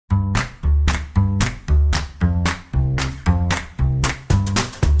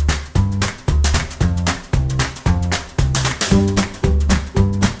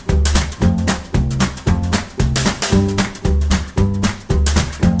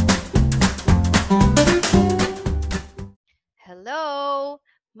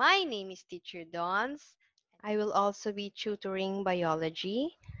My name is Teacher Dons. I will also be tutoring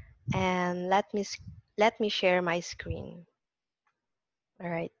biology and let me share my screen. All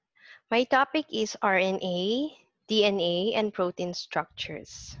right. My topic is RNA, DNA, and protein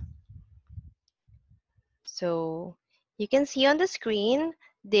structures. So you can see on the screen,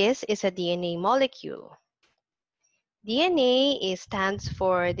 this is a DNA molecule. DNA stands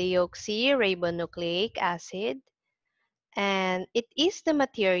for deoxyribonucleic acid, and it is the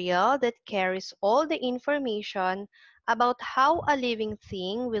material that carries all the information about how a living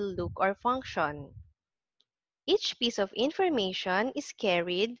thing will look or function. Each piece of information is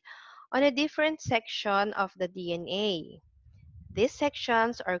carried on a different section of the DNA. These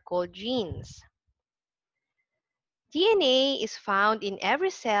sections are called genes. DNA is found in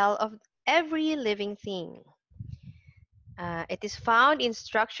every cell of every living thing. It is found in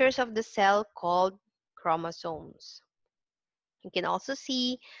structures of the cell called chromosomes. You can also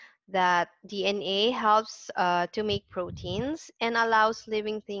see that DNA helps to make proteins and allows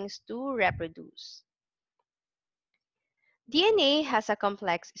living things to reproduce. DNA has a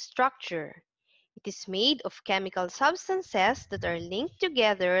complex structure. It is made of chemical substances that are linked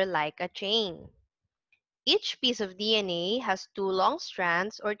together like a chain. Each piece of DNA has two long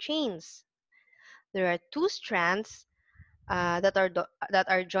strands or chains. There are two strands that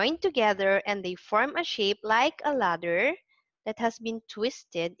are joined together and they form a shape like a ladder that has been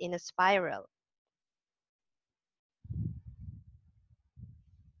twisted in a spiral.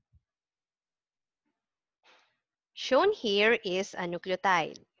 Shown here is a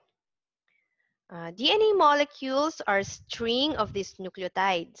nucleotide. DNA molecules are a string of these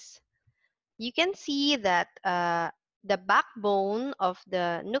nucleotides. You can see that the backbone of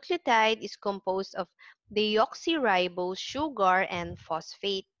the nucleotide is composed of deoxyribose sugar and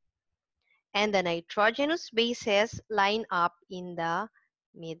phosphate, and the nitrogenous bases line up in the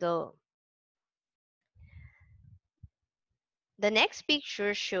middle. The next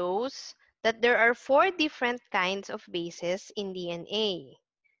picture shows that there are four different kinds of bases in DNA.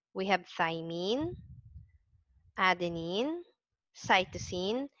 We have thymine, adenine,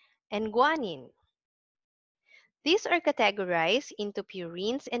 cytosine, and guanine. These are categorized into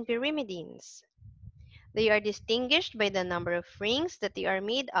purines and pyrimidines. They are distinguished by the number of rings that they are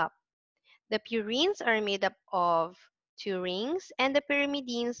made up. The purines are made up of two rings, and the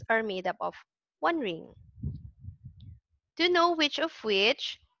pyrimidines are made up of one ring. To know which of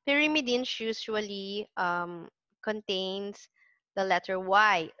which, pyrimidines usually contains the letter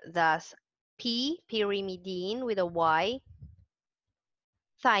Y, thus P, pyrimidine with a Y,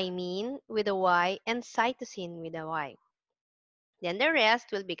 thymine with a Y, and cytosine with a Y. Then the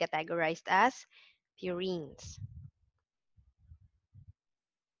rest will be categorized as purines.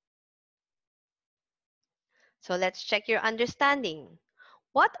 So let's check your understanding.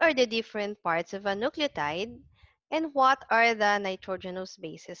 What are the different parts of a nucleotide and what are the nitrogenous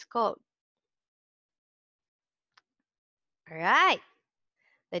bases called? Alright,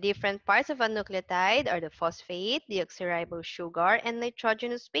 the different parts of a nucleotide are the phosphate, deoxyribose sugar, and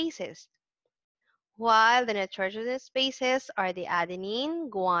nitrogenous bases, while the nitrogenous bases are the adenine,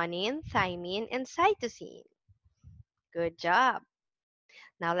 guanine, thymine, and cytosine. Good job.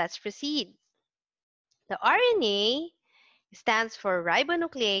 Now let's proceed. The RNA stands for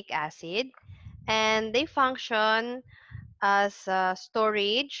ribonucleic acid, and they function as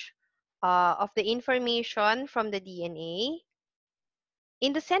storage of the information from the DNA.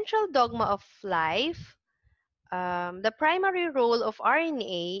 In the central dogma of life, the primary role of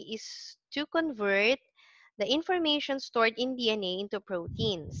RNA is to convert the information stored in DNA into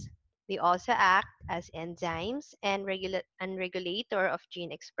proteins. They also act as enzymes and regulator of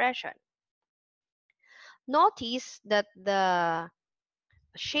gene expression. Notice that the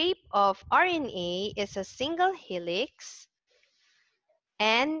shape of RNA is a single helix,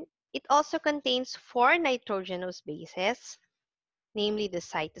 and it also contains four nitrogenous bases, namely the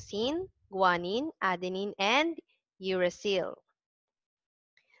cytosine, guanine, adenine, and uracil.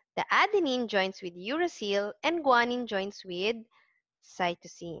 The adenine joins with uracil and guanine joins with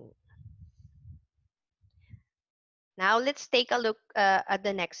cytosine. Now let's take a look at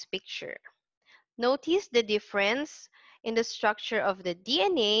the next picture. Notice the difference in the structure of the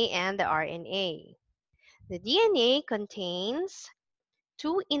DNA and the RNA. The DNA contains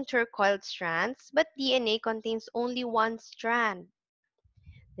two intercoiled strands, but DNA contains only one strand.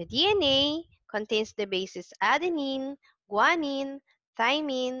 The DNA contains the bases adenine, guanine,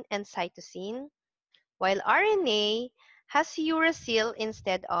 thymine, and cytosine, while RNA has uracil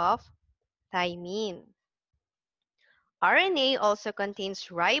instead of thymine. RNA also contains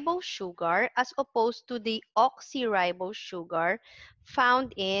ribose sugar as opposed to the oxyribose sugar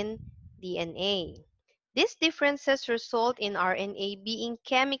found in DNA. These differences result in RNA being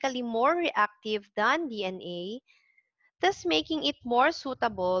chemically more reactive than DNA, thus making it more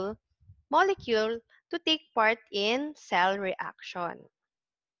suitable molecule to take part in cell reaction.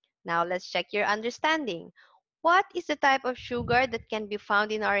 Now let's check your understanding. What is the type of sugar that can be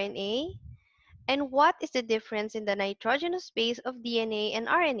found in RNA? And what is the difference in the nitrogenous base of DNA and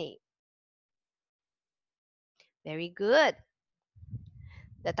RNA? Very good.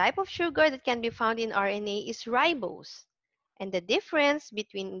 The type of sugar that can be found in RNA is ribose. And the difference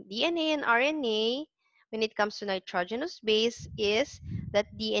between DNA and RNA when it comes to nitrogenous base is that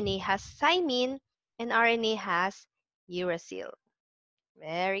DNA has thymine and RNA has uracil.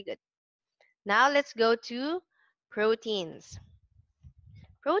 Very good. Now let's go to proteins.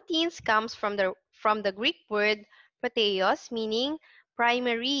 Proteins comes from the Greek word proteos, meaning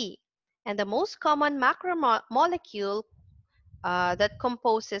primary, and the most common macromolecule that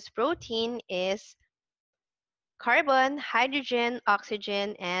composes protein is carbon, hydrogen,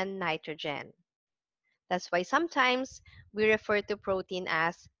 oxygen, and nitrogen. That's why sometimes we refer to protein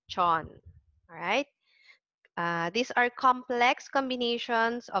as CHON. All right? These are complex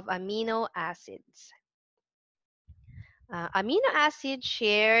combinations of amino acids. Amino acids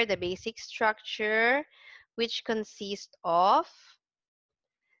share the basic structure, which consists of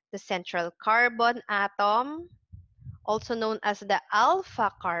the central carbon atom, also known as the alpha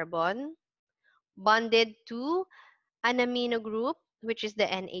carbon, bonded to an amino group, which is the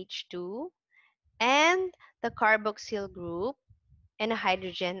NH2, and the carboxyl group, and a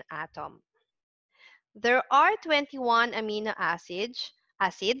hydrogen atom. There are 21 amino acids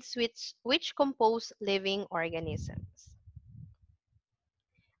which compose living organisms.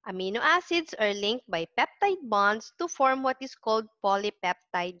 Amino acids are linked by peptide bonds to form what is called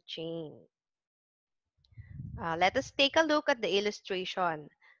polypeptide chain. Let us take a look at the illustration.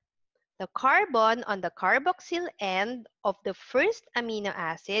 The carbon on the carboxyl end of the first amino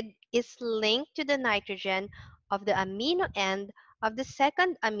acid is linked to the nitrogen of the amino end of the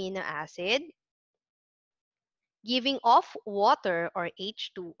second amino acid, giving off water or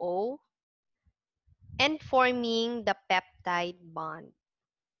H2O and forming the peptide bond.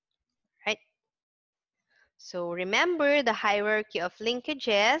 Right? So remember the hierarchy of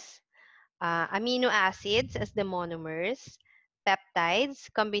linkages. Amino acids as the monomers,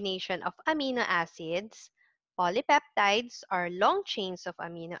 peptides, combination of amino acids, polypeptides are long chains of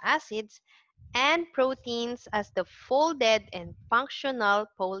amino acids, and proteins as the folded and functional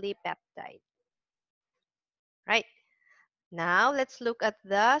polypeptide. Right? Now, let's look at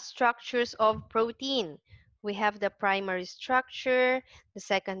the structures of protein. We have the primary structure, the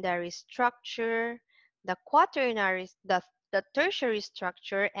secondary structure, the quaternary, the tertiary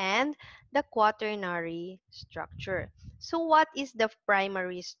structure, and the quaternary structure. So what is the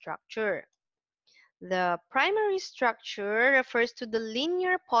primary structure? The primary structure refers to the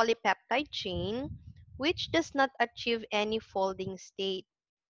linear polypeptide chain, which does not achieve any folding state.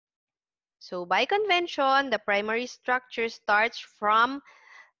 So by convention, the primary structure starts from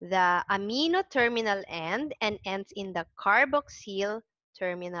the amino terminal end and ends in the carboxyl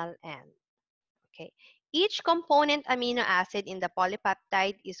terminal end. Okay. Each component amino acid in the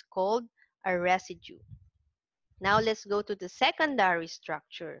polypeptide is called a residue. Now let's go to the secondary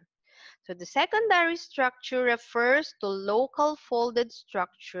structure. So the secondary structure refers to local folded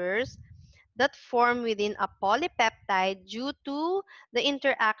structures that form within a polypeptide due to the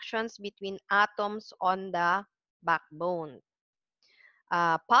interactions between atoms on the backbone.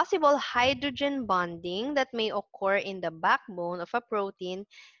 Possible hydrogen bonding that may occur in the backbone of a protein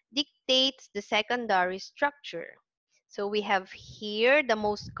dictates the secondary structure. So we have here the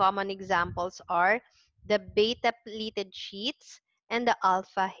most common examples are the beta pleated sheets and the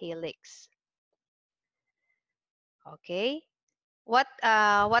alpha helix. Okay. What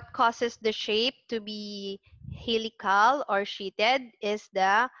causes the shape to be helical or sheeted is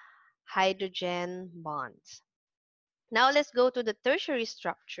the hydrogen bonds. Now let's go to the tertiary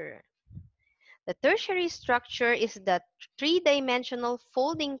structure. The tertiary structure is the three-dimensional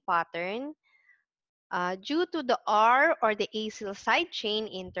folding pattern due to the R or the acyl side chain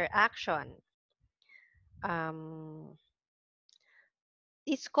interaction. Um,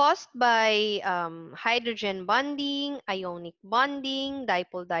 It's caused by hydrogen bonding, ionic bonding,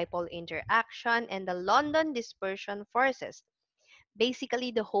 dipole-dipole interaction, and the London dispersion forces. Basically,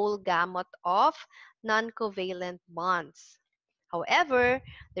 the whole gamut of non-covalent bonds. However,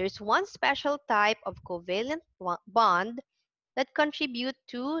 there's one special type of covalent bond that contribute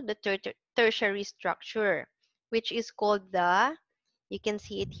to the tertiary structure. which is called you can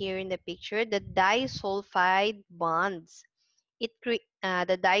see it here in the picture, the disulfide bonds.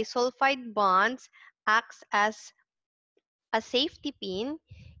 The disulfide bonds acts as a safety pin,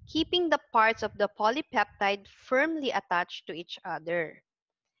 keeping the parts of the polypeptide firmly attached to each other.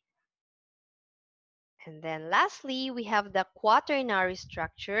 And then lastly, we have the quaternary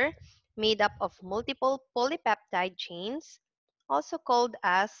structure made up of multiple polypeptide chains, also called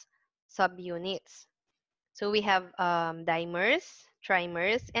as subunits. So we have dimers,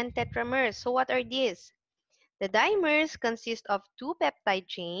 trimers, and tetramers. So what are these? The dimers consist of two peptide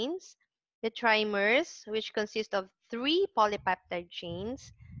chains, the trimers, which consist of three polypeptide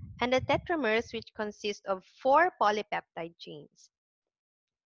chains, and the tetramers, which consist of four polypeptide chains.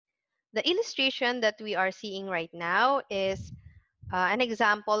 The illustration that we are seeing right now is an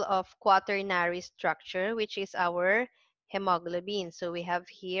example of quaternary structure, which is our hemoglobin. So we have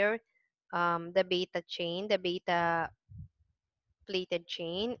here the beta chain, the beta plated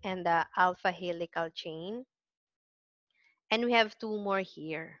chain, and the alpha helical chain. And we have two more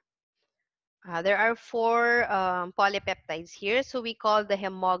here. There are four polypeptides here, so we call the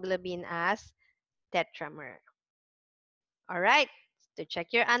hemoglobin as tetramer. All right, to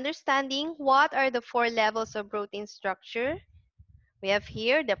check your understanding, what are the four levels of protein structure? We have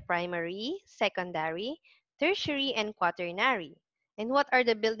here the primary, secondary, tertiary, and quaternary. And what are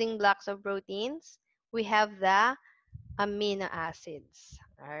the building blocks of proteins? We have the amino acids.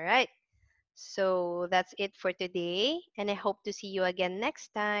 All right. So that's it for today, and I hope to see you again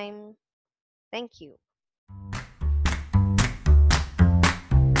next time. Thank you.